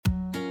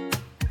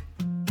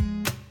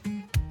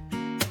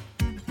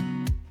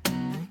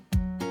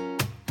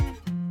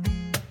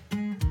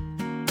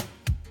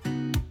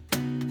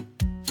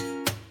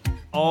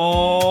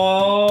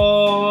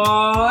Oh,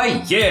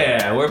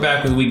 yeah. We're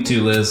back with week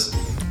 2, Liz.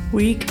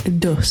 Week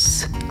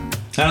dos.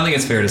 I don't think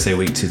it's fair to say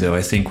week 2, though.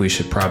 I think we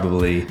should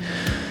probably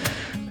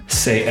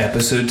say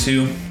episode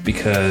 2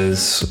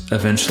 because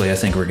eventually I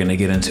think we're going to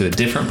get into a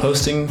different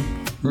posting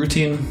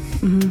routine.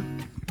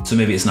 Mm-hmm. So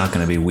maybe it's not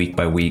going to be week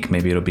by week.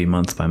 Maybe it'll be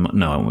month by month.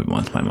 No, it won't be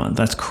month by month.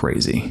 That's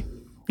crazy.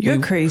 You're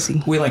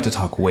crazy. We like to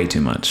talk way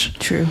too much.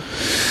 True.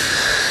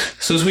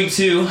 So it's week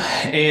 2,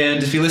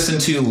 and if you listen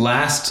to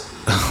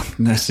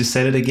let's just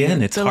say it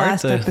again. It's the hard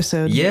last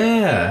episode.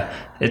 Yeah,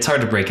 it's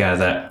hard to break out of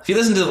that. If you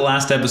listen to the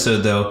last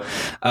episode, though,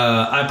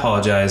 I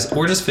apologize.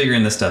 We're just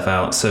figuring this stuff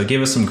out, so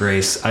give us some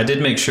grace. I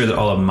did make sure that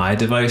all of my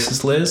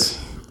devices,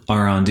 Liz,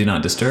 are on Do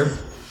Not Disturb.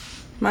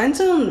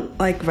 Mine's on,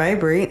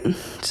 vibrate,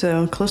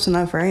 so close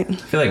enough, right? I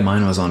feel like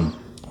mine was on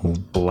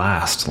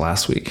blast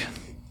last week.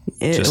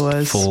 It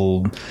was.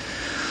 Full...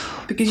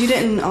 Because you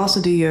didn't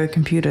also do your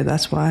computer,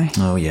 that's why.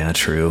 Oh, yeah,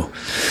 true.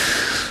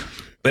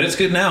 But it's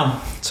good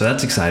now, so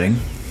that's exciting.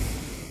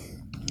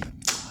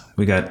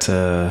 We got,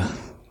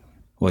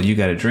 you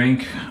got a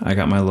drink. I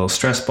got my little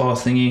stress ball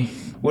thingy.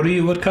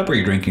 What cup are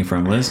you drinking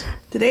from, Liz?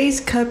 Today's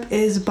cup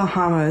is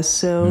Bahamas,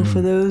 so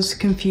for those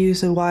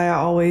confused of why I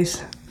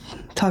always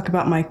talk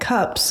about my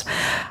cups,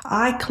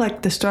 I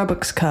collect the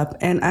Starbucks cup,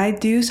 and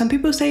some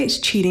people say it's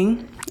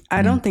cheating.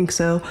 I don't think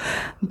so,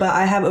 but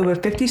I have over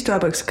 50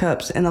 Starbucks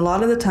cups, and a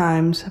lot of the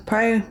times,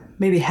 probably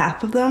maybe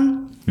half of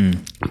them,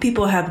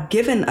 people have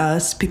given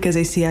us because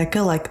they see I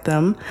collect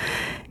them.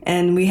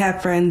 And we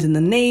have friends in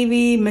the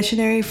Navy,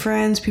 missionary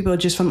friends, people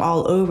just from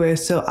all over.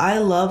 So I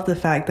love the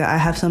fact that I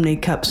have so many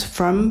cups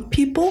from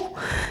people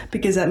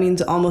because that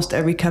means almost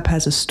every cup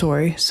has a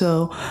story.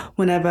 So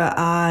whenever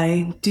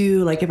I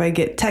do, if I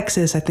get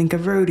Texas, I think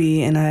of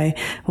Rody, and I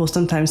will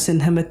sometimes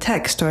send him a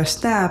text or a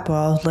snap, or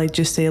I'll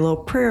just say a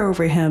little prayer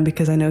over him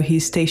because I know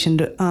he's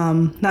stationed,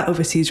 not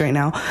overseas right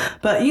now,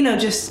 but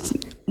just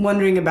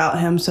wondering about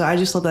him. So I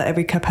just love that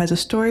every cup has a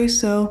story.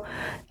 So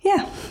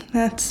yeah,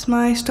 that's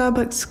my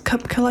Starbucks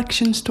cup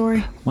collection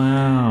story.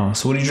 Wow.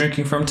 So what are you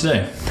drinking from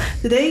today?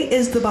 Today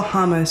is the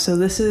Bahamas. So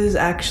this is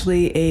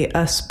actually a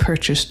us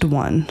purchased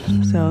one.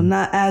 So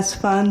not as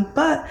fun,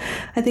 but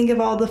I think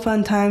of all the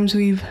fun times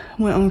we've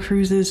went on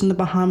cruises in the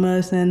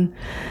Bahamas, and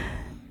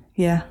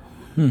yeah.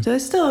 So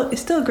it's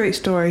still a great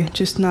story,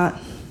 just not,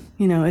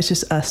 it's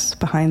just us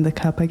behind the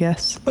cup, I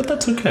guess. But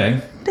that's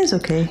okay. It is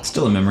okay.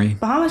 Still a memory.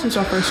 Bahamas was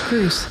our first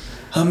cruise.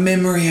 A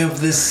memory of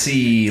the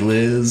sea,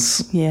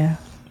 Liz. Yeah.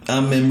 A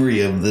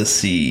memory of the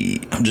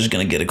sea. I'm just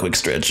going to get a quick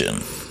stretch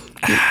in.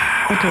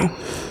 Okay.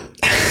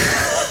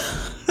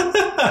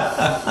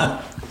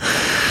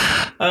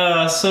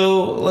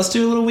 So let's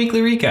do a little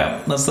weekly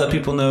recap. Let's let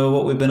people know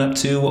what we've been up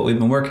to, what we've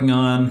been working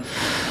on.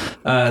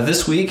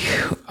 This week,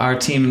 our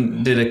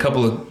team did a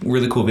couple of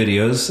really cool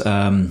videos.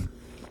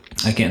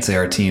 I can't say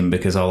our team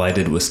because all I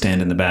did was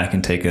stand in the back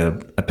and take a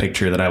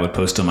picture that I would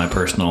post on my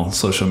personal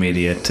social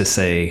media to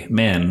say,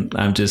 man,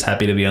 I'm just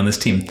happy to be on this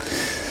team.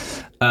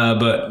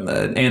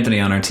 But Anthony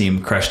on our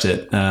team crushed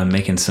it,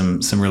 making some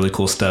really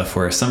cool stuff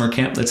for a summer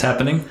camp that's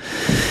happening.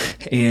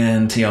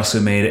 And he also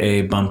made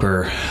a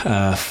bumper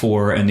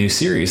for a new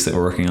series that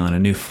we're working on, a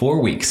new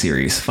 4-week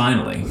series,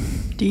 finally.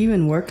 Do you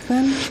even work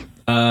then?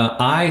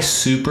 I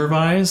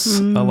supervise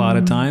a lot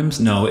of times.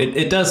 No,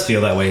 it does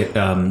feel that way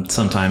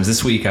sometimes.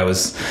 This week I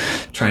was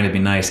trying to be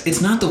nice. It's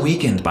not the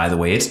weekend, by the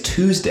way. It's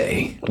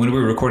Tuesday when we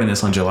were recording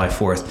this on July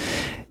 4th.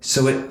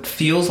 So it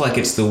feels like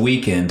it's the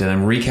weekend, and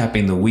I'm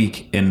recapping the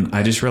week, and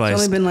I just realized...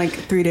 It's only been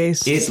 3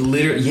 days. It's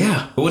literally...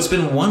 Yeah. Well, it's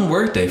been one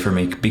work day for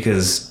me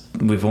because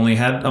we've only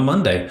had a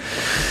Monday.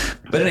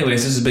 But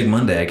anyways, this is a big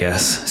Monday, I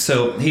guess.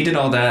 So he did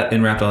all that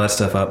and wrapped all that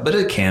stuff up, but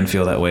it can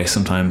feel that way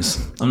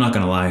sometimes. I'm not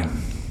going to lie.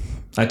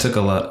 I took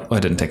a lot... Well,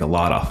 I didn't take a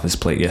lot off his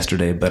plate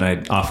yesterday, but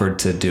I offered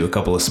to do a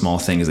couple of small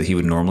things that he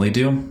would normally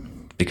do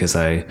because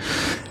I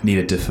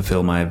needed to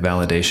fulfill my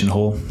validation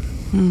hole.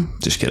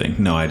 Just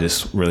kidding. No, I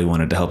just really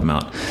wanted to help him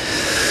out.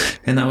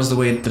 And that was the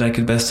way that I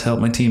could best help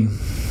my team.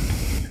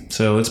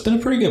 So it's been a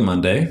pretty good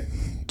Monday.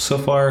 So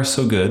far,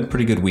 so good.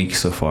 Pretty good week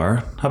so far.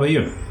 How about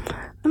you?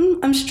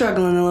 I'm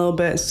struggling a little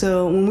bit.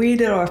 So when we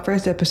did our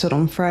first episode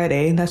on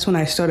Friday, that's when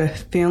I started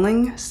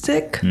feeling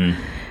sick.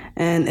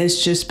 And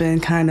it's just been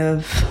kind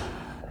of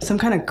some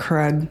kind of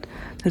crud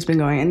that's been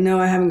going. And no,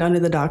 I haven't gone to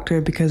the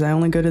doctor because I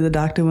only go to the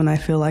doctor when I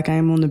feel like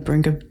I'm on the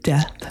brink of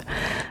death.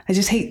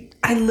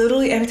 I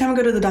literally, every time I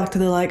go to the doctor,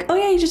 they're like, oh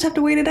yeah, you just have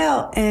to wait it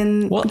out.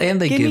 And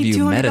they give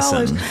you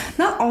medicine.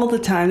 Not all the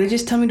time. They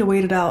just tell me to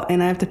wait it out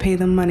and I have to pay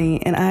them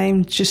money. And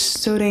I'm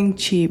just so dang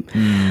cheap.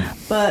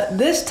 But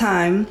this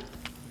time,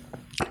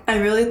 I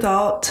really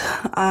thought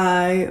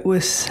I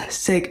was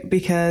sick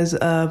because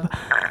of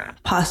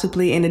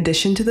possibly in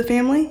addition to the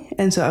family.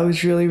 And so I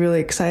was really, really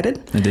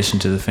excited. Addition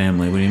to the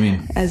family, what do you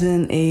mean? As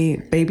in a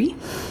baby.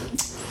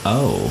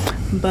 Oh.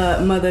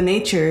 But Mother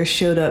Nature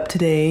showed up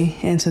today,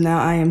 and so now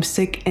I am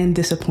sick and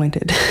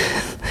disappointed.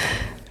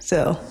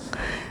 So,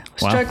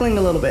 struggling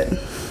a little bit.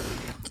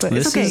 But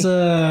this it's okay. Is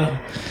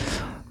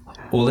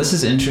Well, this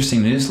is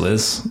interesting news,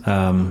 Liz.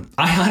 I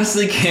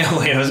honestly can't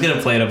wait. I was going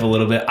to play it up a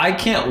little bit. I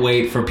can't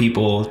wait for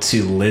people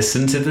to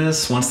listen to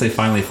this once they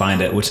finally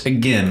find it, which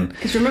again...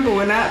 Because remember,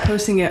 we're not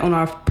posting it on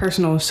our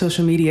personal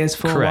social medias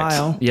for correct. a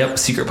while. Yep.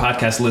 Secret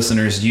podcast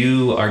listeners,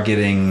 you are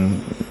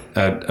getting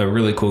a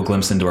really cool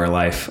glimpse into our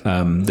life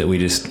that we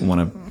just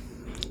want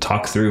to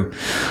talk through.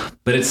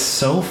 But it's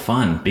so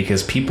fun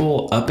because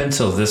people up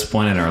until this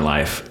point in our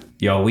life,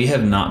 y'all, we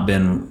have not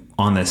been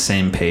on the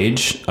same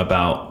page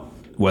about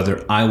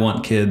whether I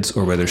want kids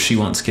or whether she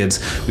wants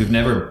kids. We've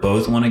never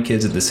both wanted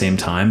kids at the same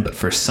time, but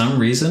for some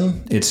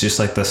reason, it's just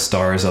like the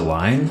stars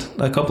aligned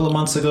a couple of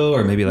months ago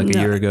or maybe like a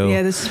year ago.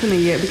 Yeah, this has been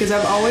a year because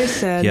I've always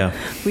said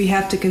we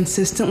have to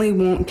consistently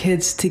want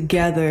kids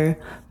together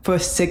for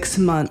 6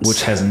 months.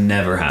 Which has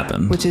never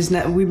happened. Which is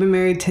we've been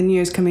married 10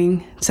 years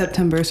coming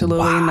September, so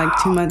literally in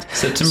like 2 months.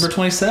 September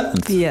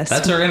 27th. Yes.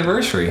 That's our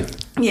anniversary.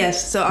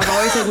 Yes. So I've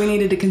always said we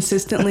needed to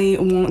consistently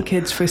want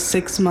kids for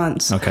 6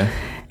 months. Okay.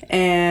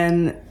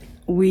 And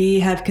we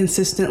have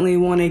consistently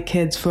wanted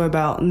kids for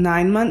about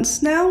 9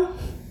 months now.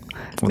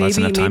 Well, that's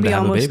enough time to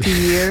have almost a baby.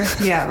 year.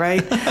 Yeah,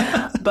 right.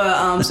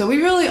 But so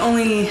we really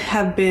only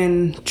have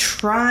been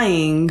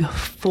trying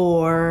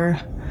for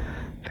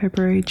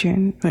February,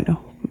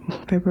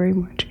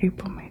 March,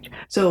 April, May.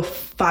 So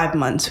 5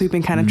 months. We've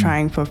been kind of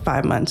trying for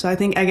 5 months. So I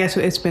guess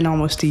it's been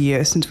almost a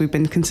year since we've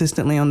been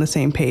consistently on the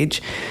same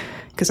page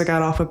because I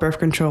got off of birth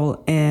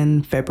control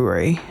in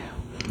February.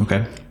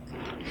 Okay.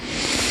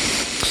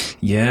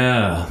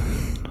 Yeah.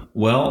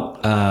 Well,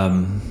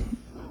 I'm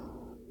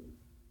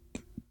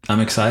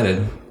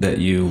excited that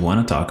you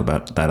want to talk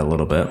about that a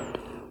little bit.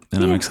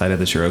 And I'm excited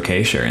that you're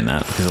okay sharing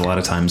that because a lot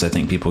of times I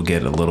think people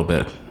get a little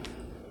bit,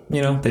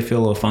 they feel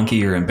a little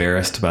funky or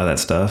embarrassed about that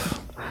stuff.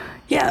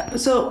 Yeah.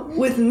 So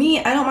with me,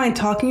 I don't mind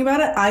talking about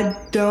it. I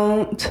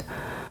don't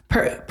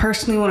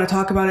personally want to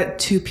talk about it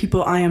to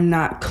people I am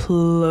not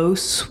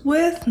close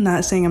with.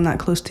 Not saying I'm not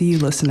close to you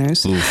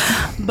listeners.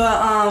 Oof.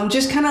 But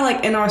just kind of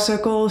like in our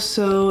circle.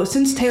 So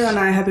since Taylor and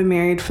I have been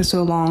married for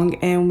so long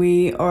and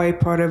we are a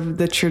part of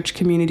the church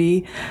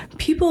community,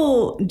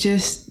 people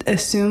just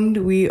assumed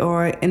we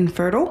are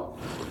infertile,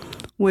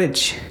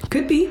 which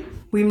could be.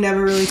 We've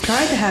never really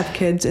tried to have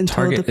kids until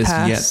Target the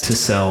past. is yet to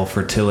sell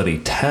fertility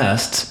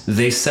tests.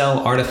 They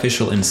sell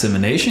artificial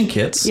insemination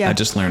kits. Yeah. I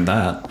just learned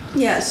that.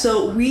 Yeah,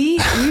 so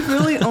we've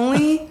really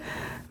only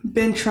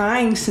been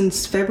trying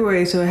since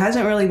February, so it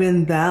hasn't really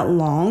been that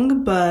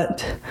long.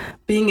 But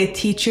being a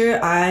teacher,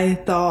 I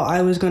thought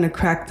I was going to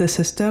crack the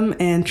system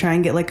and try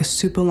and get like a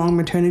super long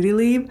maternity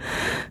leave.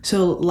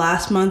 So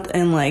last month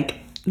and like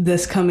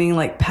this coming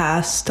like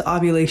past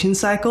ovulation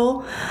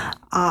cycle,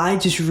 I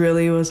just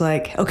really was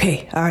like,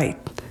 okay, all right,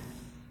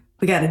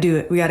 we got to do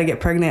it. We got to get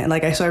pregnant.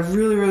 So I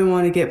really, really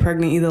wanted to get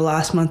pregnant either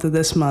last month or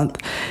this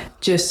month,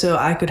 just so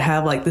I could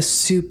have like the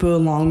super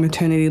long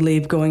maternity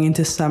leave going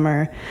into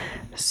summer.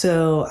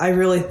 So I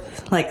really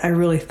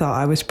thought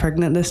I was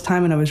pregnant this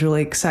time and I was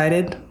really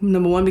excited.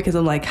 Number one, because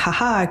I'm like,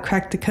 haha, I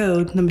cracked the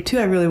code. Number two,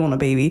 I really want a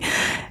baby.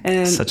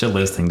 And such a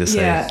Liz thing to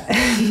say.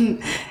 Yeah.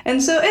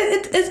 And so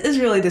it's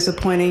really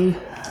disappointing.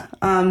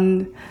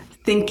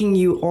 Thinking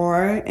you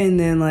are and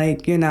then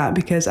like you're not,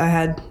 because I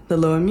had the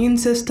low immune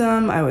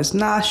system, I was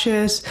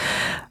nauseous,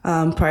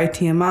 prior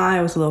TMI,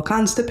 I was a little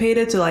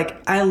constipated. So like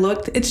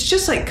it's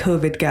just like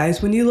COVID,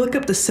 guys. When you look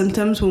up the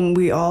symptoms, when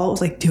we all was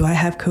like, do I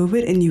have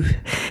COVID? And you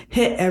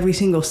hit every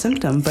single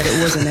symptom, but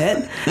it wasn't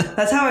it.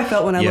 That's how I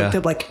felt when I looked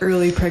up like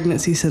early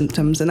pregnancy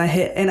symptoms, and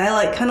I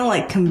like kind of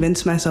like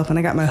convinced myself, and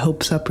I got my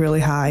hopes up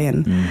really high,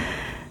 and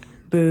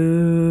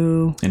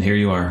boo. And here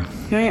you are.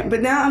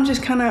 But now I'm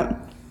just kind of,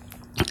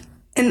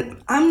 and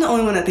I'm the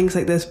only one that thinks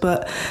like this,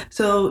 but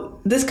so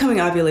this coming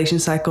ovulation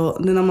cycle,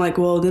 then I'm like,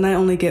 well, then I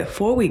only get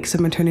 4 weeks of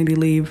maternity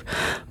leave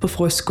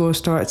before school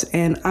starts.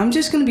 And I'm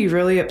just going to be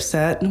really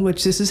upset,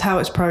 which this is how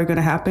it's probably going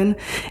to happen,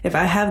 if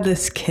I have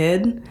this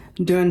kid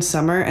during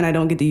summer and I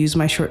don't get to use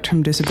my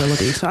short-term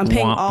disability. So I'm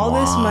paying all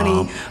this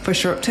money for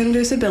short-term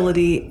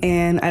disability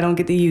and I don't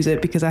get to use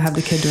it because I have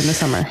the kid during the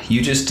summer.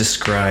 You just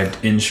described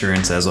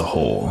insurance as a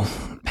whole.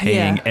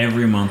 Paying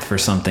every month for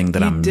something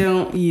that I'm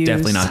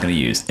definitely not going to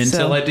use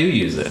until I do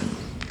use it.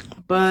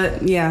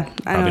 But yeah,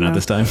 I Probably don't know. not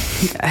this time.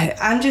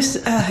 I'm just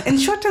in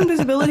short-term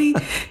disability.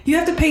 You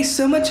have to pay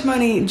so much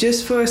money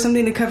just for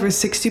something to cover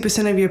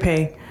 60% of your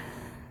pay.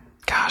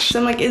 Gosh. So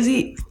I'm like,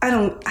 I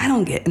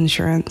don't get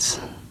insurance.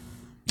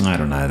 I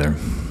don't either.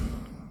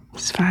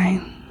 It's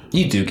fine.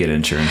 You do get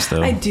insurance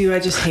though. I do. I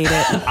just hate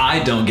it.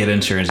 I don't get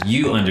insurance.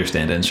 You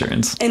understand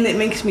insurance. And it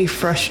makes me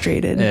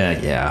frustrated.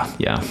 Yeah.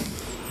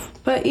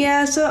 But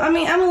yeah, so I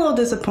mean, I'm a little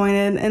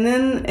disappointed. And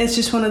then it's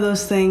just one of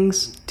those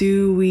things.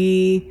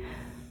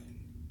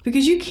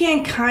 Because you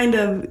can kind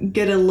of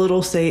get a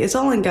little say, it's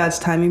all in God's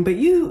timing, but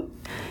you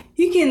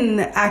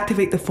can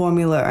activate the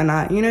formula or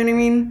not. You know what I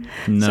mean?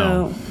 No.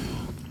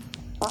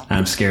 So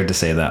I'm scared to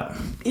say that.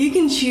 You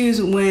can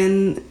choose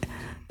when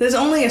there's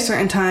only a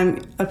certain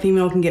time a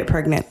female can get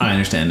pregnant. I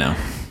understand now.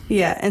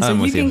 Yeah, and so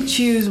you can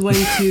choose when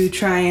to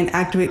try and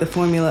activate the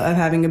formula of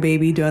having a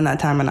baby during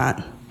that time or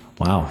not.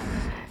 Wow.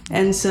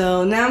 And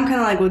so now I'm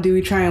kind of like, well, do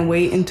we try and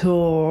wait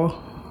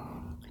until...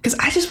 Because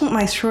I just want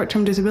my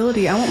short-term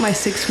disability. I want my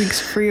 6 weeks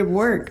free of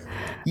work.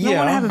 I don't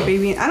want to have a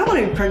baby. I don't want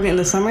to be pregnant in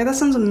the summer. That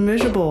sounds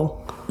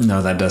miserable.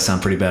 No, that does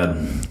sound pretty bad.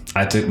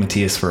 I took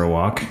Matthias for a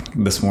walk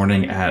this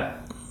morning at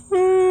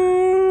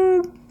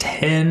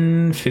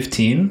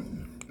 10:15,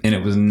 and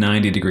it was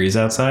 90 degrees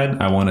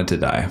outside. I wanted to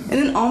die. And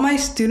then all my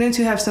students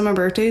who have summer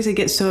birthdays, they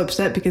get so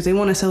upset because they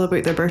want to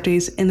celebrate their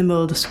birthdays in the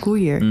middle of the school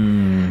year.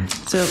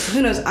 So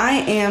who knows? I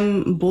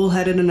am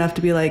bullheaded enough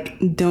to be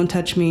like, don't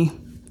touch me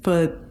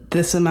for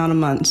this amount of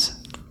months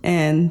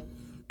and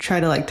try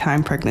to like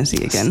time pregnancy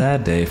again.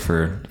 Sad day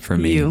for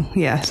me.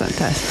 Yeah,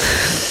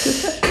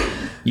 sometimes.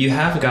 You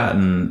have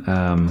gotten,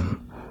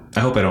 I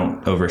hope I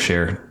don't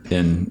overshare,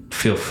 and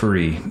feel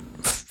free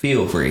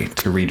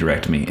to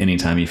redirect me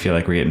anytime you feel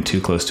like we're getting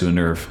too close to a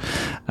nerve.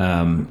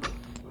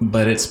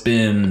 But just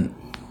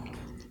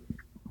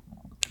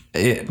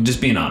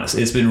being honest,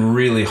 it's been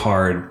really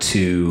hard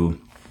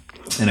to,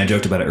 and I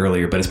joked about it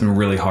earlier, but it's been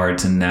really hard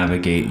to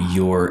navigate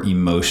your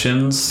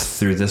emotions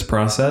through this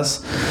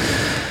process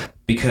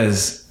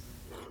because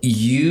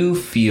you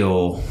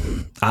feel,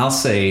 I'll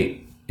say,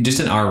 just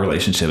in our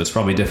relationship, it's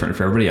probably different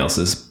for everybody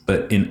else's,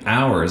 but in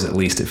ours, at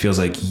least, it feels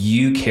like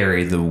you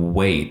carry the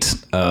weight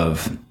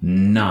of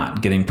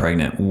not getting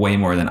pregnant way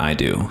more than I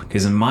do.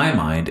 Because in my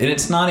mind, and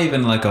it's not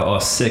even like,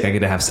 sick, I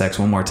get to have sex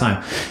one more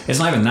time. It's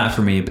not even that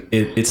for me.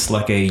 It's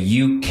like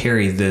you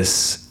carry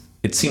this,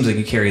 it seems like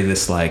you carry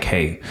this like,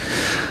 hey,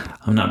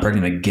 I'm not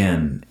pregnant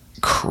again.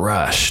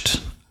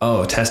 Crushed.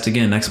 Oh, test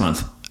again next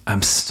month.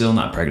 I'm still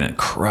not pregnant.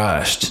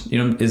 Crushed. Do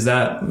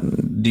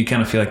you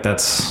kind of feel like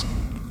that's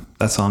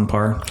on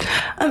par?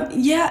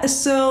 Yeah,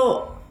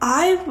 so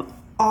I've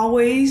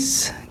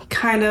always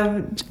kind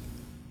of...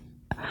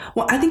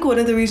 Well, I think one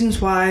of the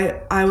reasons why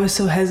I was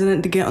so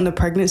hesitant to get on the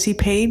pregnancy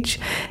page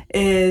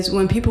is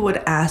when people would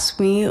ask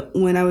me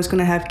when I was going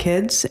to have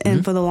kids,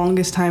 and for the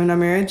longest time in our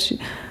marriage,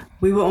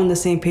 we were on the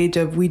same page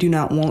of we do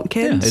not want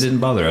kids. Yeah, it didn't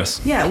bother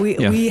us. Yeah,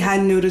 we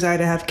had no desire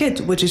to have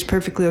kids, which is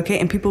perfectly okay.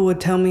 And people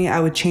would tell me I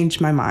would change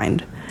my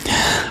mind.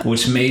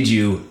 Which made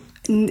you...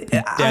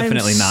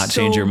 definitely not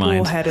change your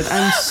mind.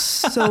 I'm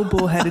so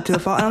bullheaded to a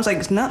fault. And I was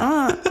like,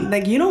 nuh-uh.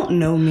 Like, you don't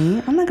know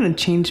me. I'm not going to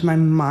change my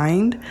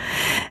mind.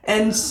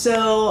 And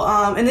so,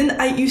 and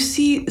then you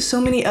see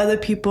so many other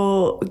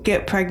people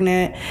get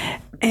pregnant,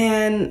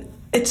 and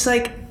it's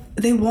like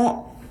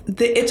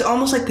it's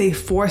almost like they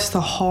force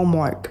the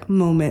Hallmark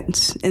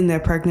moments in their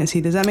pregnancy.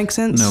 Does that make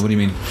sense? No, what do you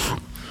mean?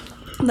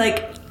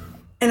 Like,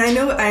 and I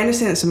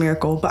understand it's a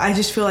miracle, but I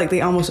just feel like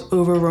they almost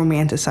over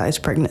romanticize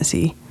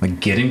pregnancy. Like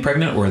getting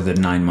pregnant or the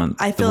 9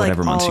 months? I feel like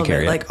all of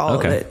it, like all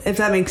of it, if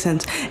that makes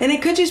sense. And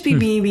it could just be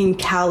me being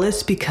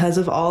callous because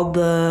of all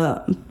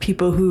the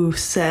people who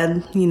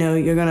said,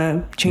 you're going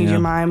to change your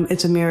mind.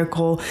 It's a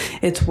miracle.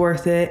 It's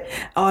worth it.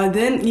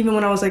 Then even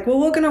when I was like, well,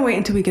 we're going to wait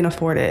until we can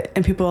afford it.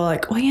 And people are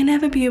like, well, you'll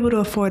never be able to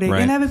afford it. Right.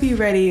 You'll never be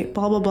ready,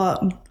 blah, blah,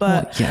 blah.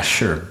 But yeah,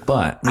 sure.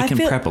 But we can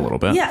prep a little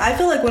bit. Yeah, I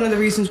feel like one of the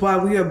reasons why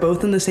we are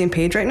both on the same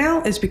page right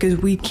now is because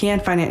we can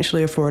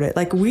financially afford it.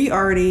 Like we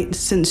already,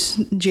 since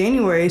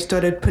January,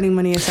 started putting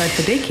money aside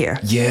for daycare.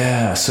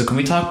 Yeah. So can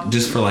we talk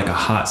just for like a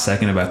hot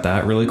second about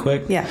that really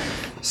quick? Yeah.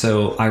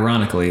 So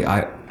ironically,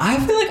 I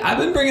feel like I've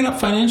been bringing up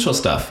financial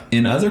stuff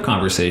in other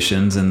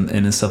conversations and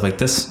in stuff like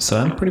this. So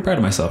I'm pretty proud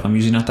of myself. I'm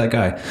usually not that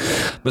guy.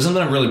 But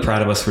something I'm really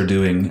proud of us for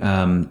doing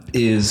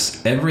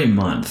is every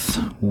month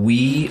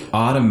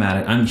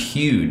I'm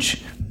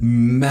huge,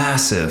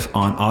 massive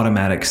on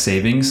automatic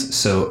savings.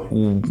 So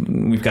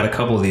we've got a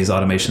couple of these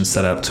automations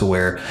set up to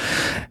where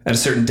at a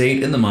certain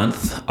date in the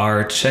month,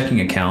 our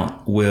checking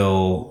account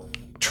will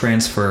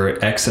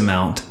transfer X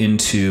amount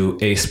into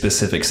a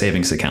specific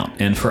savings account.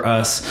 And for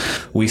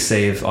us, we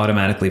save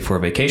automatically for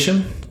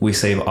vacation. We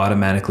save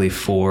automatically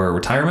for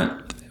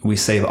retirement. We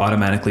save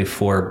automatically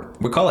for,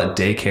 we call it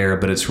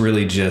daycare, but it's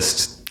really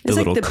just the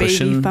little like the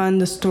cushion. Baby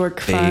fund, the stork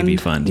fund. Baby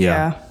fund,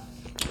 yeah.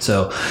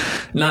 So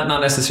not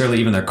necessarily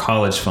even their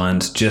college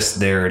funds, just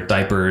their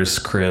diapers,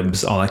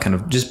 cribs, all that kind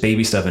of just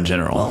baby stuff in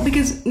general. Well,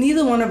 because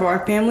neither one of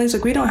our families,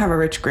 like we don't have a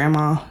rich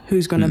grandma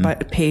who's going to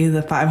pay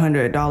the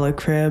 $500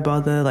 crib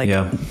or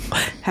the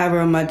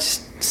however much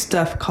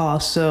stuff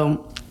costs.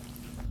 So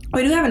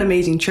we do have an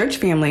amazing church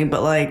family,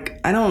 but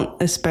like I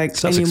don't expect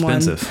Stuff's anyone.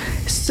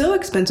 Expensive. So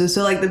expensive.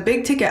 So like the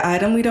big ticket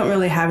item, we don't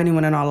really have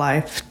anyone in our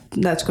life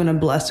that's going to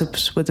bless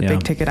us with a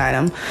big ticket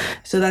item.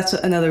 So that's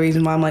another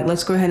reason why I'm like,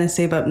 let's go ahead and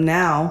save up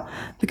now,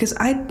 because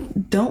I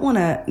don't want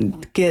to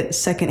get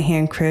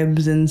secondhand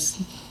cribs and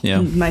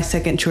my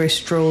second choice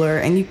stroller.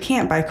 And you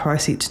can't buy car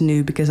seats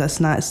new because that's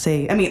not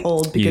safe. I mean,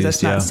 old because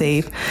that's not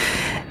safe.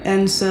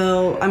 And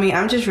so, I mean,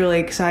 I'm just really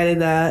excited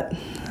that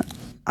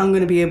I'm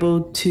going to be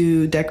able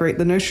to decorate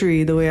the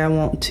nursery the way I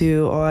want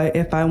to, or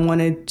if I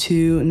wanted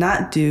to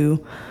not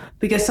do,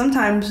 because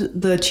sometimes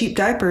the cheap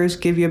diapers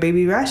give your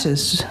baby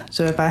rashes.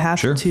 So if I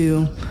have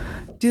to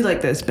do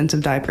like the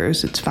expensive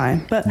diapers, it's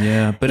fine. But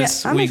I'm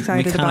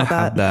excited we kind about of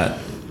have that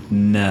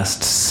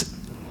nest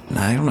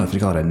I don't know if you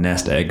call it a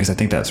nest egg, because I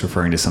think that's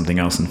referring to something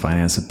else in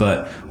finance,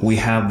 but we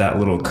have that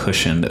little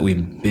cushion that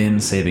we've been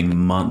saving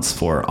months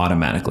for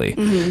automatically.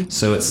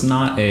 So it's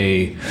not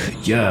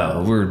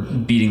we're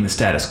beating the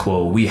status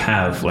quo.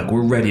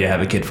 We're ready to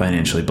have a kid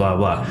financially, blah,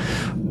 blah.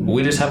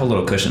 We just have a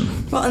little cushion.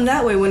 Well, and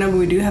that way, whenever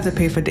we do have to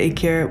pay for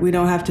daycare, we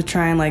don't have to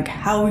try and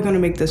how are we going to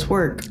make this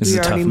work? This is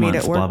a tough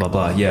month, blah, blah,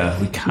 blah. Yeah,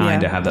 we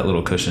kind of have that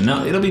little cushion.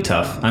 No, it'll be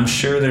tough. I'm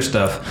sure there's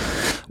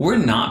stuff. We're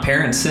not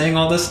parents saying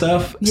all this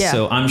stuff. Yeah.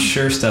 So I'm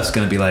sure stuff's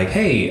going to be like,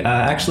 hey,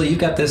 actually, you've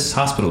got this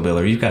hospital bill,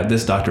 or you've got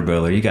this doctor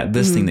bill, or you got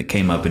this thing that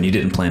came up and you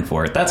didn't plan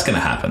for it. That's going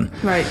to happen.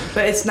 Right.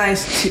 But it's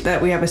nice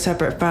that we have a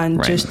separate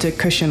fund just to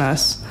cushion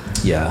us.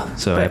 Yeah.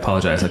 So I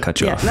apologize. I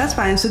cut you off. Yeah, that's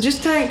fine. So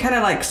just to kind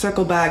of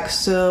circle back.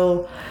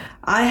 So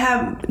I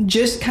have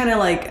just kind of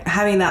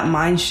having that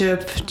mind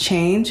shift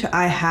change.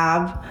 I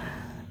have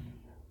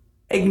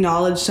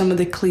acknowledged some of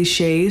the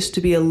cliches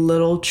to be a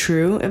little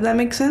true, if that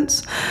makes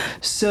sense.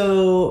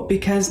 So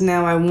because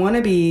now I want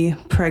to be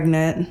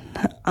pregnant,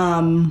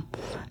 the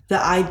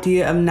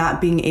idea of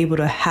not being able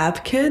to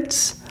have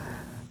kids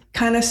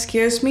kind of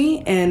scares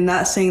me. And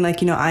not saying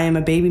I am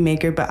a baby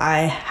maker, but I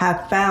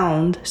have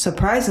found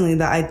surprisingly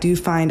that I do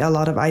find a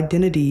lot of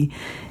identity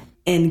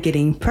in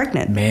getting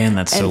pregnant. Man,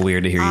 that's so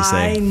weird to hear you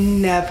say. I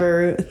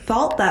never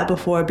thought that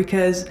before,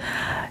 because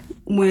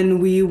when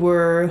we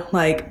were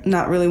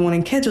not really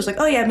wanting kids, it was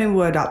oh yeah, maybe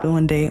we'll adopt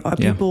one day. Or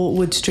people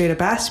would straight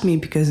up ask me,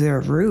 because they're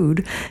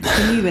rude,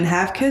 can you even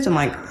have kids? I'm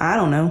I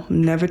don't know,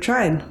 never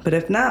tried, but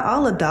if not,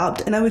 I'll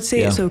adopt. And I would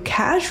say it so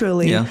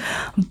casually,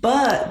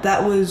 but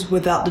that was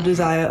without the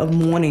desire of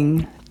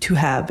wanting to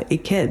have a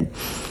kid.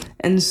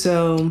 And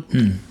so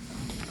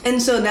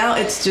now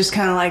it's just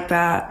kind of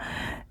that.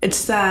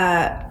 It's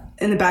that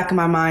in the back of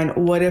my mind,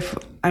 what if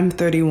I'm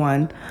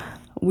 31?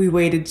 We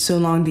waited so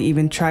long to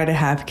even try to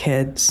have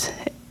kids.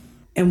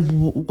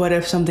 And what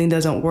if something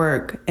doesn't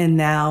work? And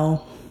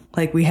now,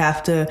 we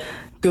have to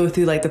go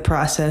through, the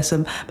process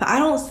of... But I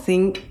don't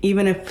think,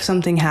 even if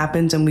something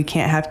happens and we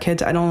can't have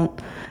kids, I don't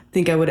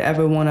think I would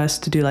ever want us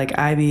to do,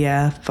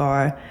 IVF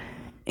or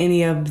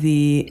any of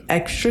the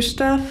extra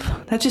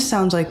stuff. That just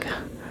sounds like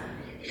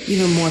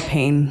even more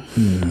pain.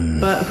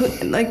 But,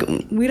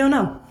 we don't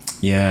know.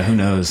 Yeah, who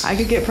knows? I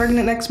could get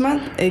pregnant next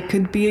month. It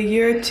could be a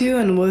year or two,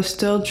 and we're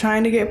still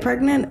trying to get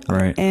pregnant.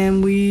 Right.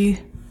 And we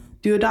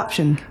do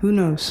adoption. Who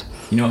knows?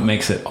 You know what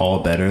makes it all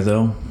better,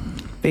 though?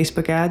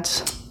 Facebook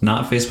ads.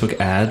 Not Facebook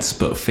ads,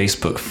 but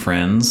Facebook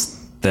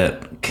friends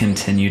that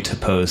continue to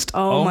post.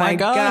 Oh my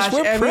gosh,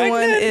 we're everyone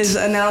pregnant. is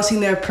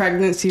announcing their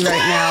pregnancy right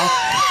now.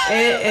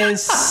 It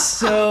is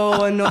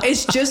so annoying.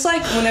 It's just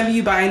whenever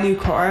you buy a new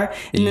car,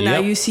 and then now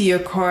you see your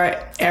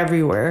car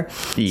everywhere.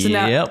 So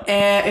now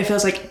it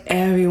feels like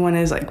everyone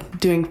is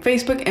doing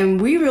Facebook,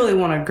 and we really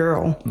want a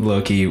girl.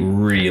 Low-key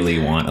really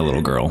want a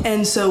little girl.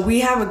 And so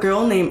we have a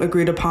girl name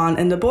agreed upon,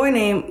 and the boy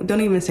name,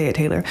 don't even say it,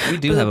 Taylor. We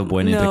do have a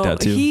boy name picked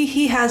out too.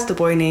 He has the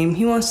boy name.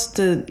 He wants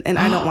to, and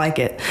I don't like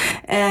it.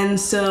 And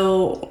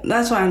so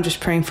that's why I'm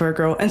just praying for a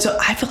girl. And so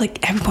I feel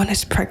like everyone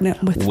is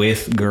pregnant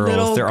with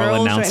girls. They're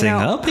all announcing,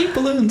 pink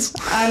balloons.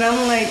 And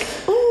I'm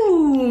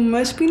ooh,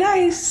 must be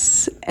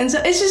nice. And so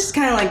it's just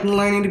kind of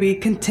learning to be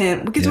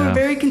content, because we're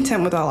very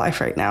content with our life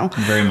right now.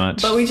 Very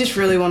much. But we just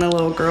really want a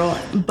little girl.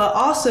 But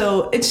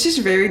also, it's just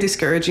very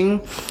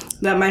discouraging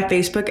that my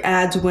Facebook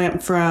ads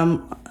went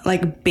from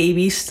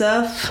baby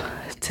stuff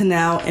to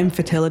now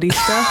infertility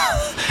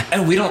stuff.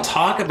 And we don't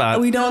talk about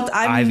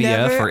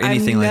IVF or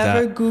anything like that.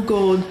 I've never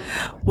Googled,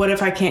 what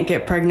if I can't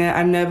get pregnant?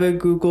 I've never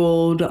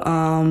Googled,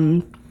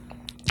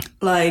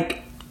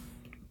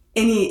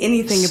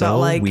 anything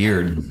about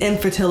weird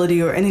infertility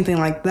or anything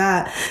like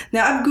that.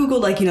 Now I've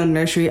Googled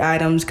nursery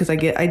items, because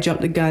I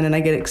jump the gun and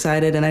I get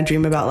excited and I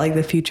dream about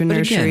the future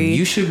nursery. Again,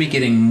 you should be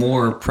getting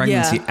more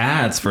pregnancy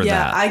ads for that.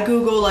 Yeah, I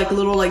Google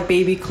little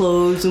baby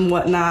clothes and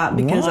whatnot,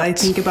 because I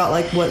think about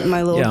what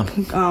my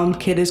little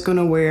kid is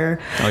gonna wear.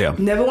 Oh yeah.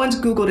 Never once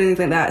Googled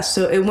anything like that.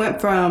 So it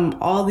went from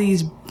all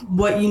these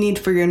what you need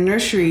for your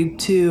nursery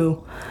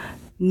to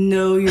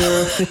know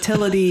your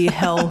fertility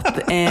health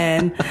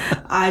and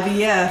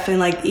IVF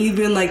and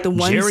even the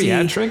onesie.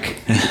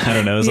 Geriatric? I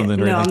don't know, something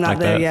no, like I'm not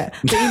there that. yet.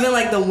 But even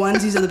the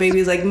onesies of the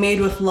babies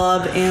made with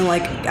love, and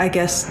I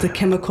guess the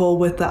chemical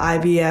with the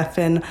IVF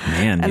and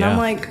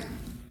I'm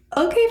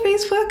okay,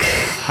 Facebook.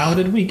 How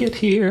did we get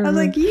here? I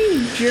was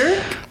you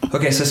jerk.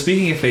 Okay, so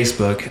speaking of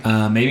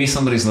Facebook, maybe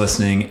somebody's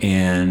listening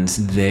and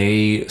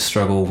they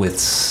struggle with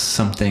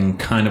something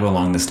kind of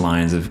along this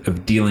lines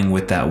of dealing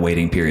with that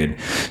waiting period.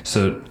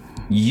 So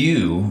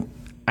you,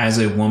 as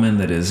a woman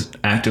that is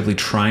actively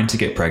trying to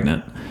get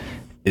pregnant,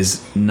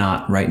 is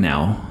not right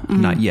now,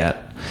 not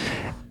yet,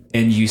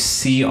 and you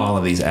see all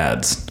of these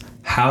ads.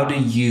 How do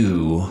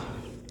you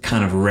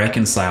kind of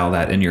reconcile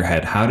that in your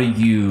head? How do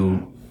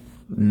you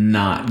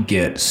not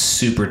get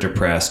super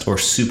depressed or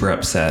super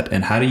upset?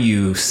 And how do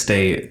you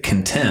stay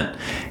content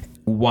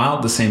while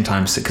at the same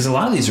time, because a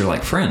lot of these are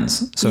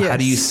friends. So how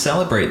do you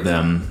celebrate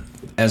them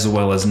as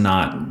well as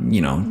not,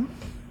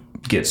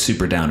 get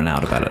super down and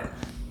out about it?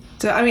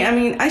 So I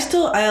mean,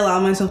 I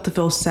allow myself to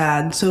feel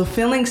sad. So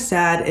feeling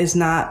sad is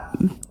not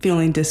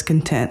feeling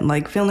discontent.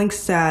 Like feeling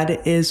sad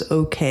is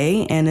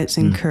okay and it's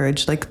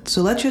encouraged. Like,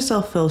 so let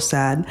yourself feel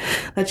sad.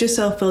 Let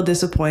yourself feel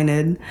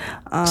disappointed.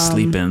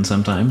 Sleep in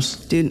sometimes.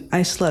 Dude,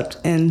 I slept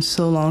in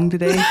so long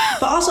today.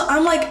 But also,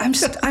 I'm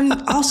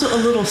also a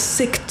little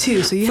sick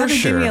too. So you have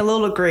to give me a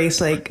little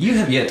grace. Like, you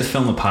have yet to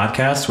film a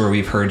podcast where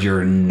we've heard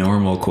your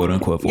normal quote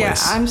unquote voice. Yeah,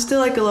 I'm still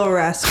like a little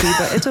raspy,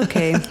 but it's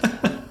okay.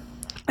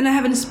 And I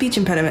have a speech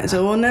impediment,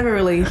 so we'll never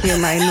really hear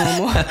my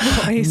normal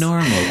voice.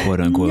 Normal, quote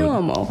unquote.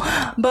 Normal.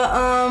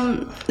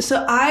 But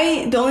so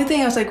the only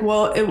thing I was like,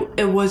 well,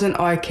 it wasn't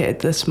our kid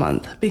this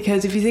month,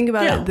 because if you think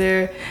about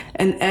it,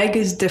 an egg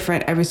is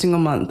different every single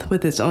month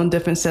with its own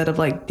different set of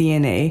like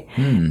DNA,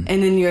 and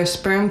then your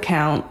sperm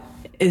count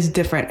is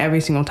different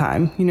every single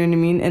time. You know what I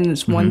mean? And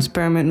it's one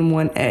sperm and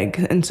one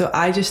egg, and so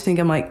I just think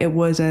I'm like, it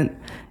wasn't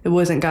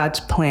God's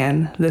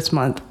plan this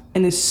month.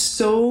 And it's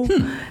so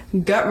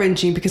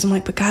gut-wrenching because I'm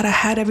like, but God, I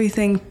had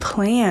everything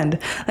planned.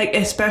 Like,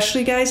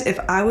 especially, guys, if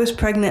I was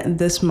pregnant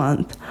this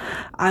month,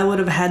 I would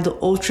have had the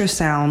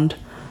ultrasound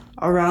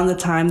around the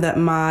time that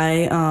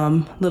my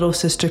little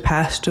sister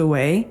passed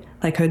away,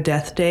 like her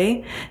death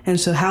day. And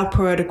so how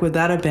poetic would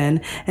that have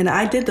been? And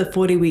I did the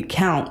 40-week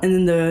count, and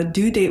then the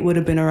due date would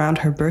have been around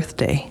her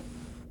birthday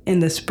in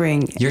the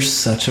spring. You're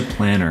such a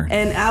planner.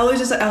 And I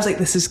was like,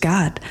 this is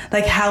God.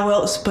 Like, how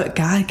else but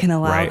God can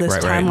allow this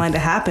timeline to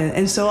happen?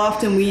 And so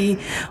often we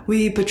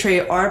portray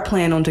our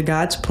plan onto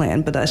God's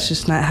plan, but that's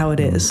just not how it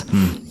is.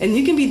 And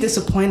you can be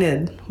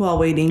disappointed while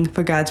waiting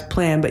for God's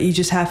plan, but you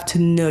just have to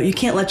know, you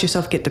can't let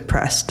yourself get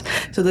depressed.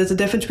 So there's a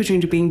difference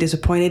between being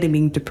disappointed and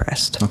being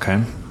depressed.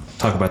 Okay.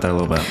 Talk about that a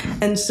little bit.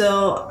 And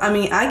so, I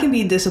mean, I can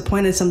be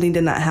disappointed something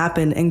did not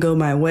happen and go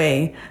my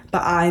way,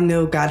 but I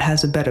know God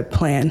has a better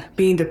plan.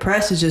 Being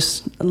depressed is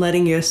just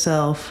letting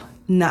yourself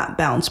not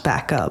bounce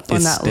back up.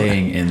 It's not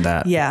staying in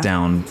that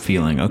down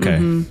feeling. Okay.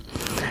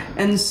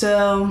 And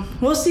so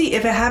we'll see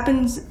if it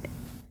happens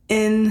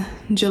in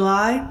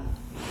July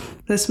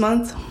this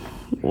month.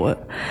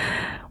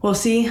 We'll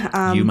see.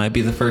 You might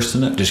be the first to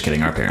know. Just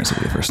kidding. Our parents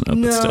will be the first to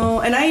know. No, but still.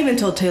 And I even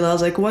told Taylor, I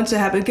was like, once it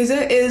happens, because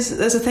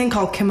there's a thing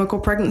called chemical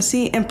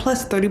pregnancy, and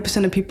plus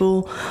 30% of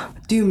people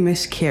do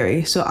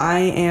miscarry. So I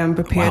am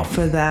prepared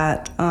for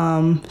that.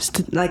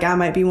 Like, I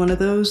might be one of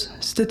those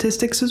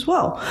statistics as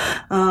well.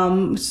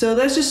 So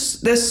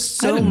there's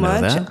so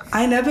much.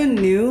 I never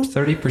knew.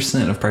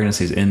 30% of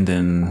pregnancies end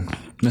in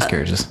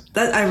miscarriages.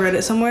 That I read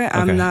it somewhere. Okay.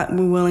 I'm not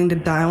willing to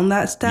die on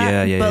that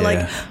stat.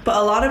 But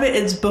a lot of it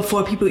is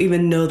before people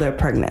even know they're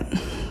pregnant.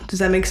 Does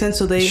that make sense?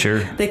 So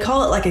they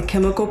call it like a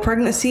chemical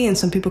pregnancy, and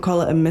some people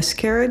call it a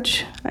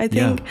miscarriage, I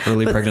think. Yeah,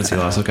 early pregnancy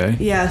loss, okay.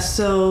 Yeah,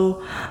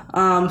 so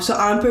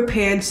I'm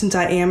prepared since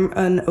I am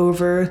an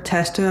over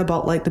tester. I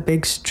bought like the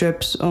big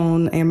strips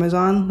on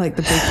Amazon, like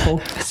the big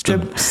pull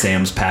strip.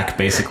 Sam's pack,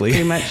 basically.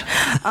 Pretty much.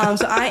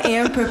 So I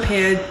am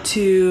prepared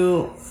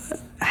to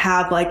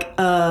have like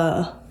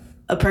a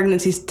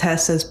pregnancy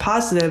test says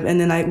positive,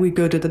 and then we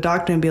go to the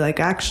doctor and be like,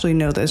 actually,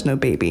 no, there's no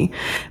baby,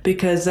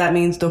 because that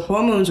means the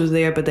hormones was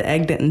there, but the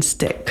egg didn't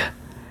stick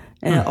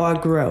or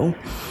grow.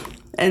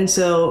 And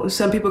so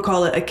some people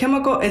call it a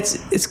chemical.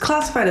 It's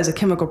classified as a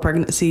chemical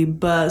pregnancy,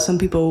 but some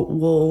people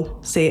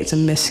will say it's a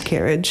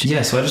miscarriage.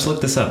 Yeah, so I just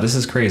looked this up. This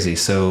is crazy.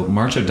 So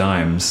March of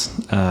Dimes,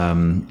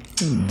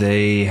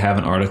 they have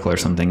an article or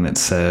something that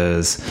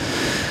says,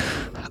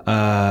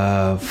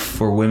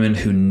 for women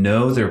who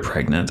know they're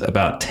pregnant,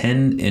 about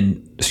 10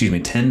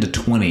 to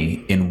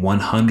 20 in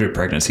 100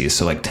 pregnancies,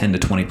 so like 10 to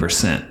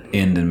 20%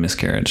 end in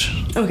miscarriage.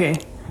 Okay.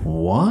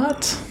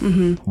 What?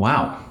 Mm-hmm.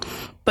 Wow.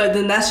 But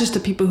then that's just the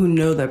people who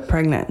know they're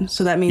pregnant.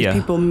 So that means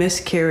people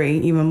miscarry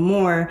even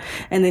more,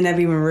 and they never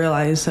even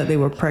realize that they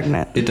were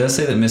pregnant. It does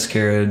say that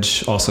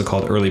miscarriage, also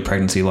called early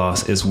pregnancy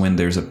loss, is when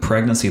there's a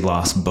pregnancy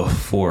loss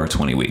before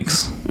 20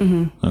 weeks.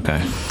 Mm-hmm.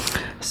 Okay.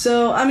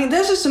 So, I mean,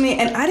 there's just so many,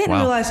 and I didn't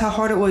realize how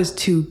hard it was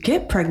to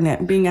get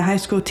pregnant, being a high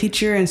school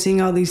teacher and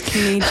seeing all these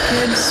teenage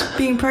kids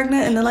being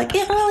pregnant, and they're like,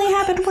 it only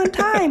happened one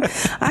time.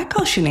 I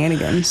call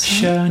shenanigans.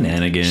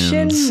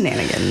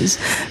 Shenanigans.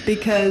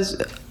 Because,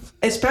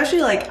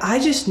 especially, like, I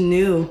just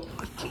knew,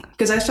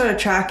 because I started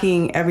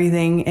tracking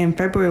everything in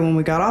February when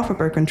we got off of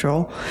birth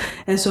control,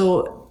 and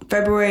so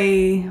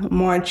February,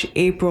 March,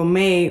 April,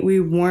 May,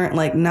 we weren't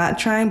like not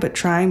trying, but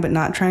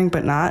not trying,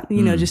 but not,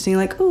 you know, just seeing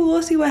like, oh,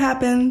 we'll see what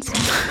happens.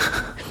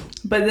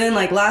 But then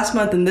like last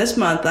month and this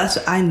month,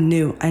 I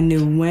knew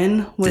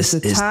when was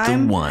the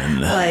time. The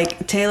one.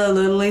 Like Taylor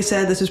literally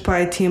said, this is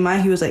probably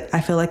TMI. He was like,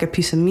 I feel like a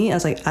piece of meat. I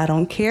was like, I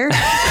don't care.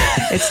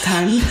 It's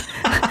time.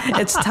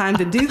 It's time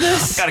to do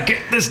this. Gotta get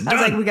this done. I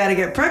was like, we gotta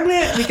get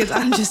pregnant because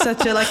I'm just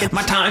such a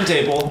my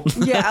timetable.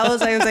 Yeah, I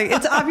was like,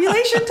 it's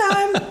ovulation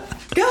time.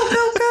 Go.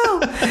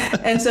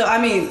 And so,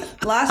 I mean,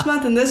 last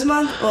month and this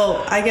month,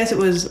 well, I guess it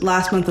was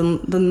last month and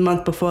the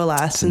month before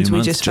last, since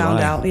we just found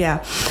out.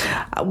 Yeah.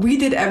 We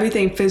did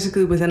everything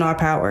physically within our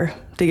power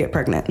to get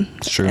pregnant.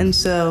 It's true. And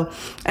so,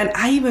 and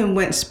I even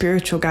went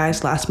spiritual,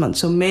 guys, last month.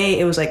 So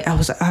May, I was like, all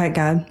right,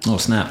 God. Oh,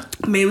 snap.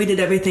 May we did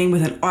everything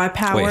with an eye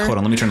power. Wait, hold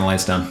on. Let me turn the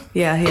lights down.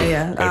 Yeah.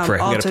 We gotta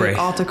pray.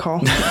 Altar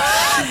call.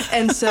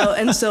 and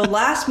so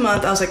last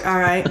month I was like, all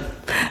right.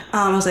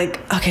 I was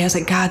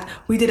like, God,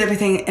 we did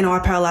everything in our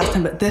power last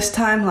time, but this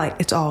time, like,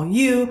 it's all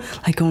you.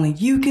 Like, only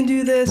you can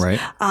do this. Right.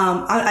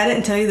 I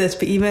didn't tell you this,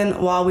 but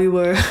even while we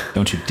were,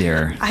 Don't you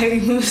dare.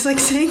 I was like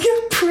saying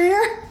a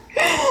prayer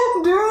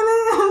during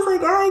it. I was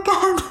like, all right,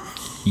 God.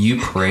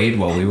 You prayed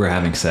while we were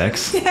having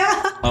sex?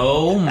 Yeah.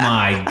 Oh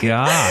my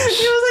gosh.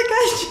 He was like,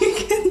 God, you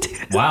can do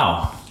it.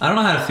 Wow. I don't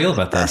know how to feel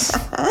about this.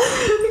 Because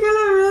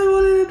I really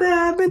wanted it to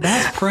happen.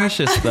 That's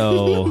precious,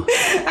 though.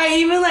 I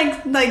even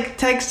like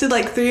texted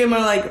like three of my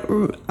like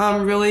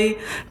really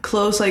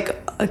close, like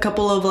a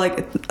couple of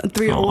like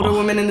three older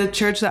women in the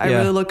church that I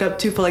really look up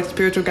to for like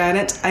spiritual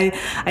guidance. I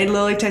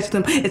literally texted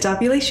them, it's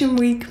ovulation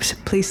week,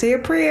 please say a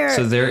prayer.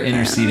 So they're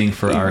interceding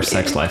for our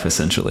sex life,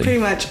 essentially. Pretty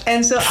much.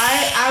 And so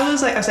I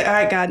was like, all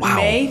right, God, Wow.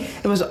 May,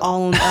 it was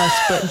all on us,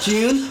 but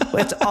June,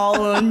 it's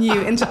all on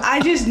you. And so I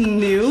just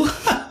knew.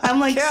 I'm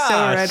like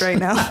so red right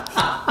now.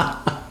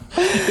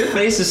 Your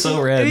face is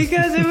so red.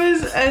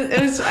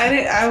 Because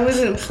I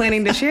wasn't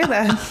planning to share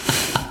that.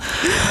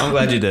 I'm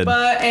glad you did.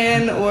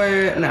 And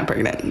we're not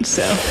pregnant,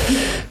 so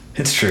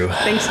It's true.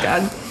 thanks,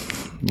 God.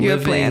 You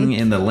have a Living plan.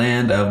 in the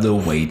land of the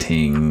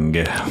waiting.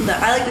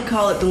 I like to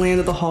call it the land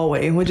of the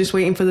hallway. We're just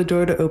waiting for the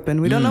door to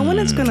open. We don't know when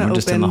it's going to open. We're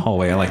just in the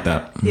hallway. I like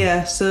that.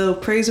 Yeah, so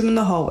praise him in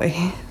the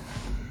hallway.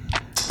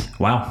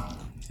 Wow.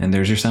 And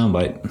there's your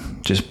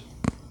soundbite. Just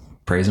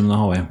praise him in the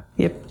hallway.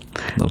 Yep.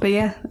 But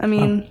yeah, I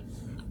mean,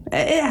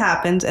 it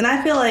happens. And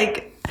I feel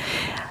like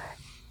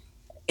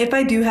if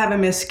I do have a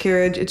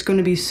miscarriage, it's going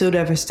to be so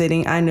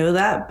devastating. I know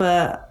that,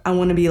 but I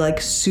want to be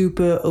like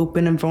super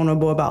open and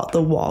vulnerable about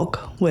the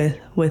walk with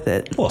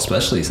it. Well,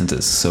 especially since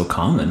it's so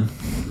common.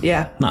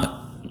 Yeah.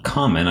 Not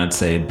common, I'd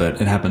say,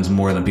 but it happens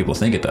more than people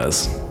think it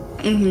does.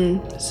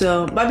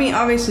 So, but I mean,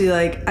 obviously,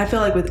 like, I feel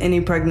like with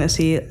any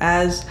pregnancy,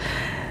 as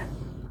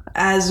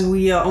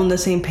we are on the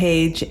same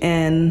page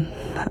and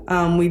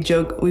we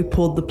joke, we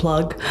pulled the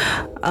plug.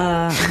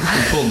 You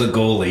pulled the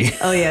goalie.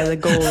 Oh yeah, the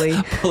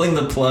goalie. Pulling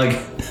the plug.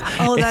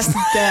 Oh, that's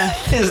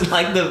death. It's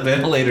like the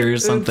ventilator or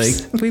something.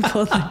 Oops, we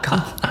pulled the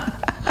goalie.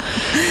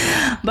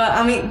 But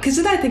I mean, because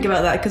then I think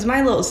about that, because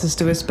my little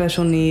sister with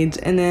special needs,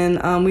 and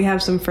then we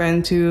have some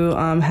friends who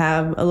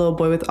have a little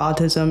boy with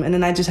autism, and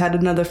then I just had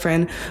another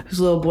friend whose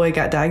little boy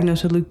got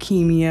diagnosed with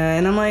leukemia,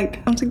 and I was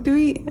like, do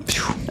we?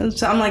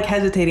 So I'm like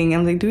hesitating.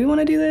 I'm like, do we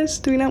want to do this?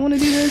 Do we not want to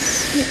do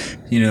this?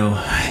 You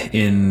know,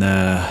 in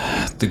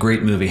the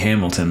great movie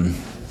Hamilton,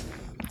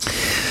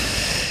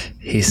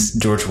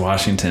 George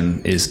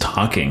Washington is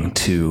talking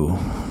to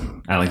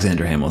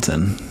Alexander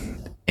Hamilton,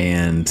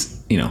 and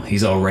you know,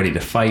 he's all ready to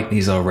fight.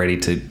 He's all ready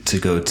to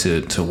go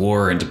to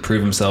war and to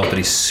prove himself, but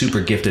he's super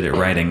gifted at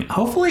writing.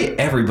 Hopefully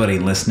everybody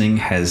listening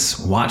has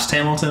watched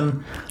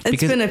Hamilton.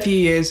 It's been a few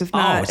years. If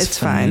not, it's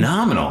fine.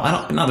 Phenomenal.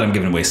 Not that I'm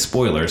giving away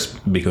spoilers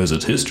because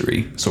it's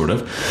history, sort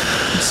of.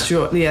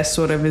 Sure. Yeah,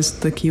 sort of is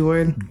the key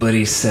word. But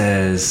he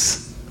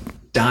says,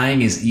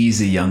 dying is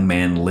easy, young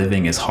man.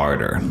 Living is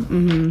harder.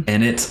 Mm-hmm.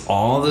 And it's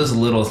all those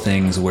little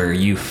things where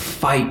you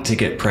fight to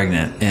get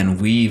pregnant. And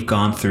we've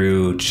gone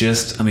through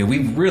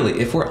we've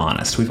really, if we're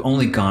honest, we've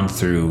only gone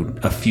through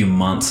a few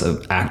months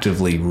of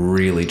actively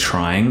really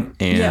trying.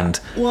 And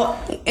well,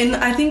 and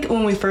I think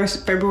when we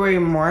first, February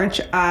and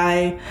March,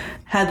 I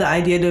had the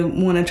idea to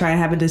want to try and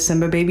have a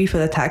December baby for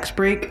the tax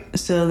break.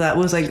 So that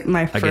was like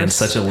my first. Again,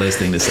 such a Liz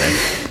thing to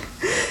say.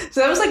 So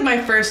that was like my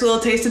first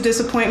little taste of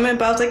disappointment,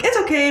 but I was like, it's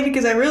okay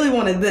because I really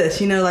wanted this,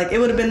 you know, like it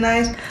would have been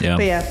nice. Yeah.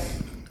 But yeah,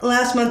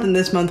 last month and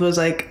this month was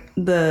like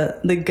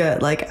the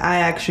gut. Like I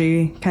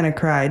actually kind of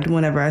cried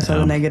whenever I saw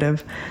the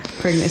negative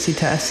pregnancy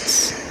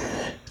tests.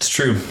 It's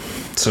true.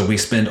 So we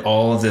spend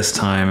all of this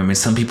time. I mean,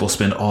 some people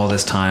spend all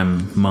this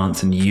time,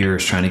 months and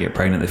years trying to get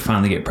pregnant. They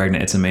finally get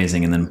pregnant. It's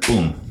amazing. And then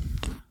boom,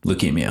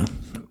 leukemia.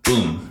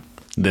 Boom,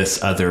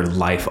 this other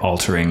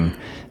life-altering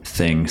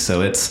thing.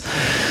 So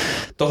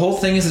the whole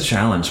thing is a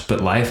challenge, but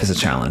life is a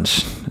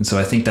challenge. And so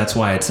I think that's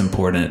why it's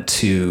important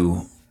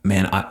to,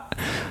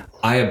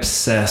 I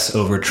obsess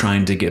over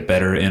trying to get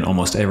better in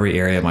almost every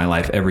area of my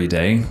life every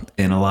day.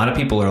 And a lot of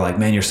people are like,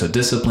 man, you're so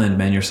disciplined,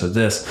 man, you're so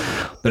this.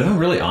 But if I'm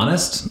really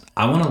honest,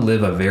 I want to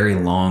live a very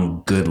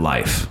long, good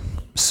life.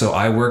 So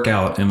I work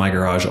out in my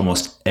garage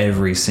almost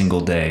every single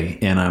day,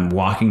 and I'm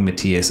walking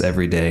Matthias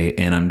every day,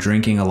 and I'm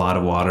drinking a lot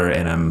of water,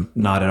 and I'm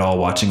not at all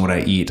watching what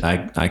I eat.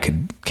 I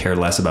could care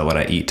less about what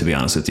I eat, to be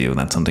honest with you. And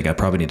that's something I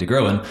probably need to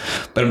grow in.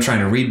 But I'm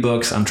trying to read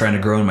books. I'm trying to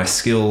grow in my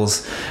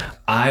skills.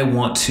 I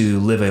want to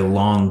live a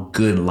long,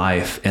 good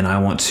life, and I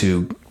want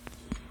to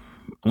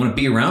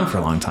be around for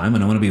a long time,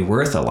 and I want to be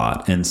worth a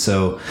lot. And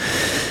so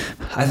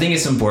I think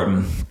it's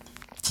important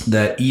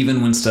that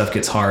even when stuff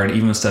gets hard,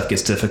 even when stuff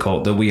gets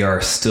difficult, that we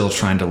are still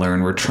trying to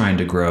learn. We're trying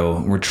to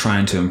grow. We're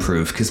trying to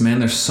improve. Because, man,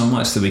 there's so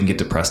much that we can get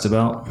depressed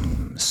about.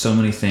 So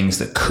many things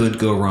that could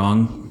go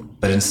wrong.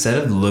 But instead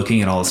of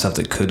looking at all the stuff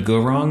that could go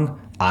wrong,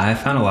 I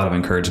found a lot of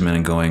encouragement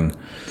in going,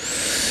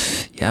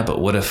 yeah, but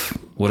what if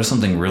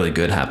something really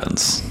good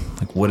happens?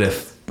 Like, what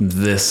if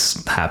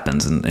this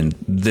happens and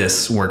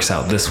this works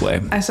out this way?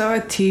 I saw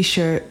a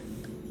t-shirt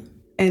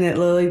and it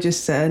literally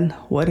just said,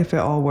 what if it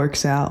all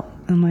works out?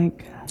 I'm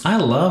like, I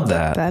love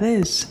that. That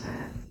is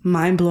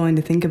mind-blowing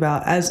to think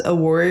about. As a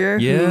warrior,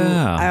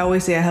 Yeah. I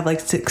always say I have like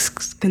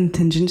 6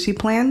 contingency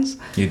plans.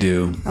 You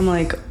do. I'm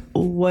like,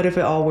 what if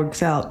it all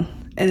works out?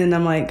 And then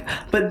I'm like,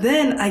 but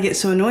then I get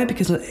so annoyed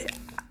because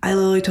I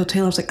literally told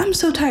Taylor, I was like, I'm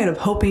so tired of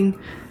hoping.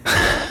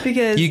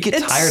 Because You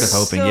get tired of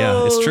hoping.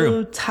 Yeah, it's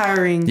true.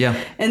 Tiring. Yeah.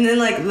 And then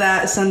like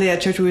that Sunday at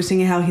church, we were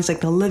singing how he's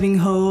like the living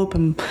hope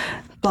and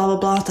blah, blah,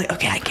 blah. It's like,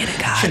 okay, I get it,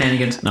 God.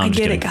 Shenanigans. No, I'm I just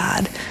get kidding. it,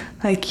 God.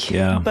 Like,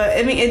 Yeah. But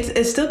I mean,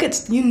 it still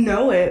gets, you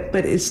know it,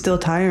 but it's still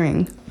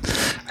tiring.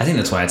 I think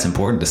that's why it's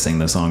important to sing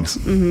those songs.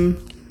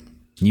 Mm-hmm.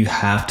 You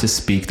have to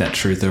speak that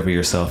truth over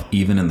yourself,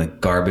 even in the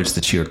garbage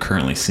that you are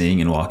currently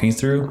seeing and walking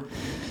through.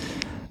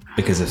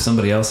 Because if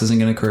somebody else isn't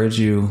going to encourage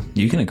you,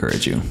 you can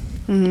encourage you.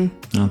 Mm-hmm.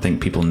 I don't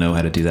think people know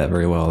how to do that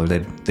very well, or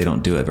they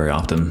don't do it very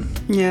often.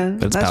 Yeah.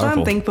 But it's That's why powerful.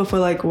 I'm thankful for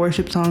like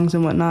worship songs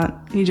and whatnot.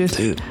 You just,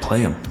 Dude,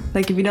 play them.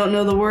 like if you don't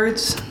know the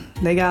words,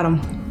 they got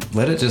them.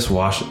 Let it just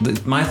wash.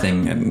 My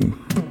thing,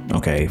 and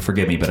okay,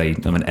 forgive me, but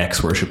I'm an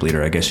ex-worship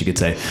leader, I guess you could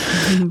say.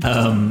 So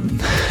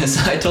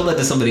I told that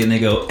to somebody and they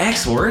go,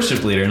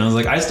 ex-worship leader? And I was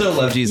like, I still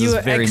love Jesus You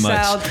were very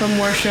exiled much. from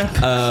worship.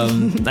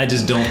 I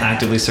just don't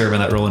actively serve in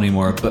that role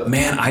anymore. But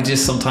man, I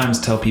just sometimes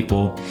tell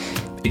people,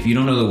 if you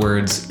don't know the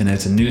words and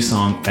it's a new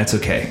song, that's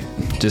okay.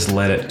 Just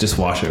let it just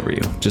wash over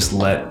you. Just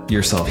let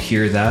yourself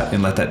hear that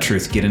and let that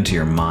truth get into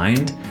your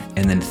mind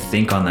and then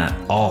think on that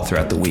all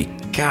throughout the week.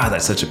 God,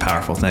 that's such a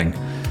powerful thing.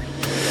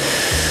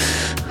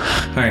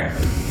 All right.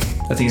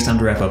 I think it's time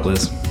to wrap up,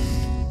 Liz.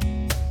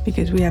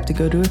 Because we have to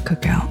go to a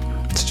cookout.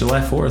 It's July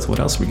 4th. What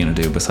else are we going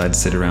to do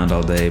besides sit around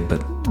all day,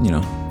 but,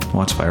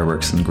 watch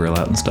fireworks and grill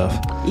out and stuff?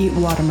 Eat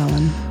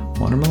watermelon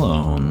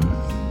Watermelon.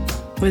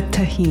 with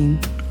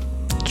tahini.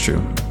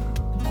 True.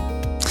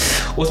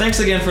 Well, thanks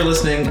again for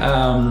listening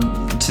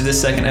to this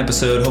second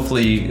episode.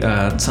 Hopefully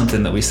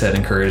something that we said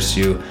encouraged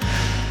you.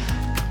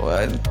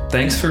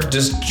 Thanks for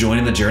just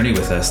joining the journey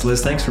with us.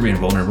 Liz, thanks for being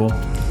vulnerable.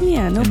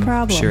 Yeah, no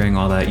problem. Sharing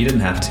all that. You didn't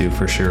have to,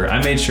 for sure.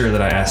 I made sure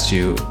that I asked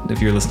you, if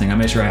you're listening, I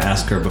made sure I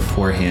asked her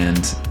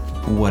beforehand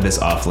what is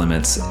off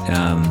limits.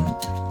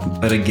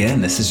 But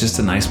again, this is just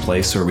a nice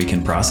place where we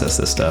can process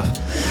this stuff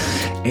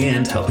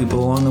and help people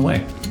along the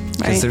way.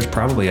 Because Right. there's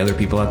probably other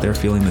people out there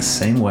feeling the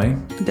same way.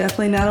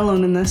 Definitely not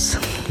alone in this.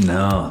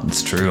 No,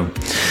 it's true.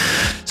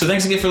 So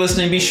thanks again for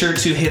listening. Be sure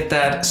to hit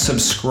that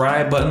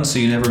subscribe button so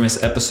you never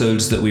miss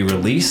episodes that we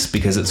release,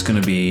 because it's going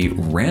to be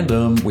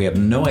random. We have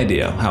no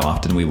idea how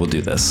often we will do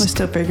We're this.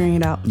 still figuring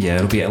it out. Yeah,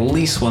 it'll be at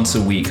least once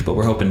a week, but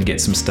we're hoping to get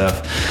some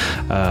stuff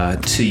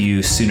to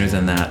you sooner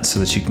than that so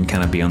that you can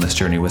kind of be on this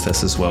journey with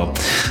us as well.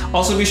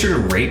 Also, be sure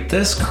to rate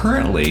this.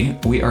 Currently,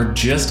 we are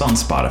just on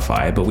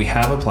Spotify, but we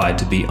have applied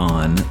to be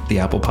on the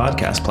Apple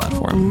Podcast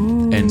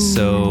platform. And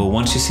so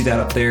once you see that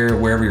up there,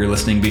 wherever you're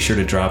listening, be sure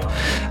to drop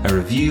a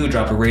review,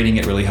 drop a rating.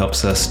 It really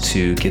helps us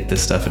to get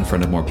this stuff in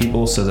front of more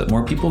people so that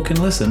more people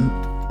can listen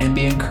and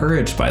be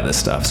encouraged by this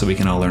stuff so we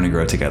can all learn and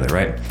grow together,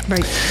 right?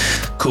 Right.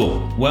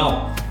 Cool.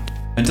 Well,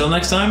 until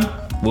next time,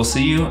 we'll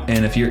see you.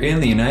 And if you're in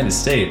the United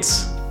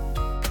States,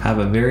 have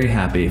a very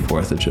happy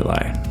 4th of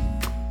July.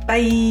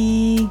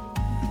 Bye.